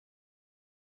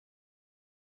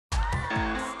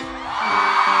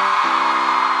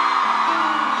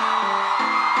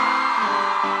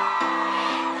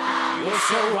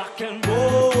rock and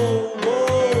roll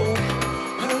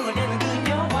흘러내는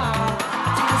그녀와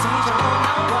뒤에서 이제 못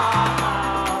나와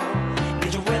네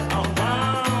주위에 around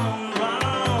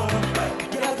round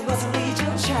그래도 것을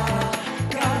잊은 채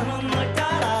가는 널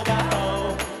따라가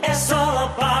It's all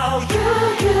about you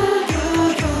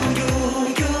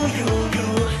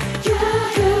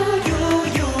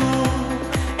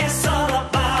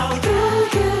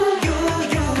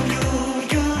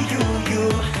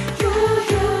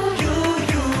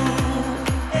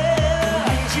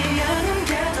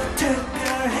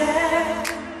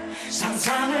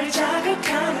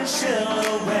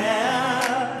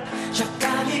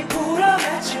적당히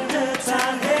불어맺힐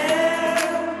듯하네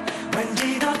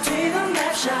왠지 더 튀는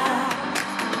랩샷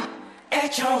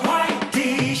It's your white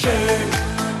t-shirt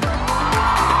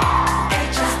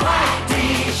It's just white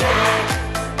t-shirt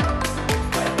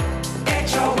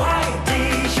It's your white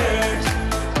t-shirt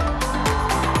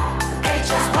It's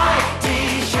just white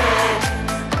t-shirt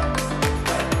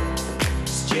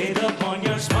Straight up on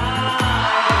your spine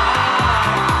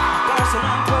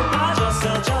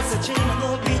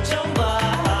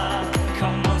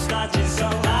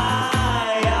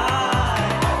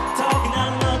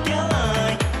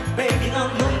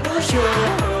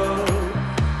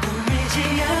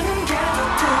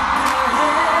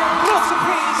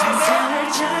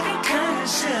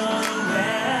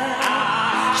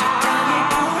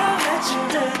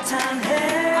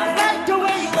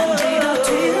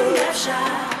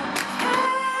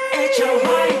It's your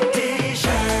white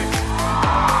t-shirt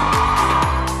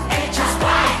It's just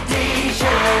white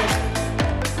t-shirt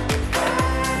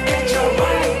It's your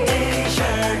white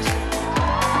t-shirt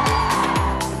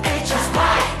It's just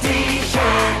white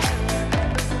t-shirt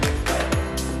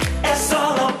It's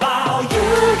all about you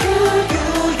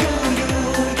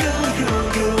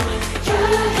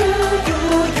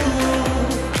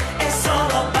It's all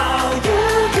about you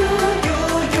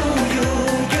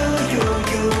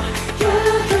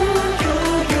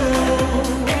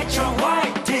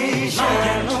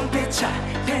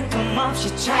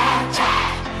빈틈없이 찾아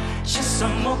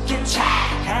시선 묶인 채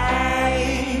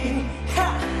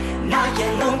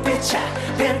나의 눈빛에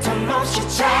빈틈없이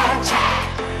찾아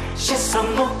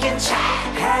시선 묶인 채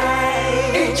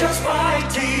It's just white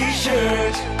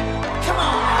t-shirt Come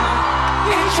on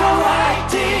It's your white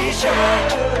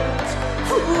t-shirt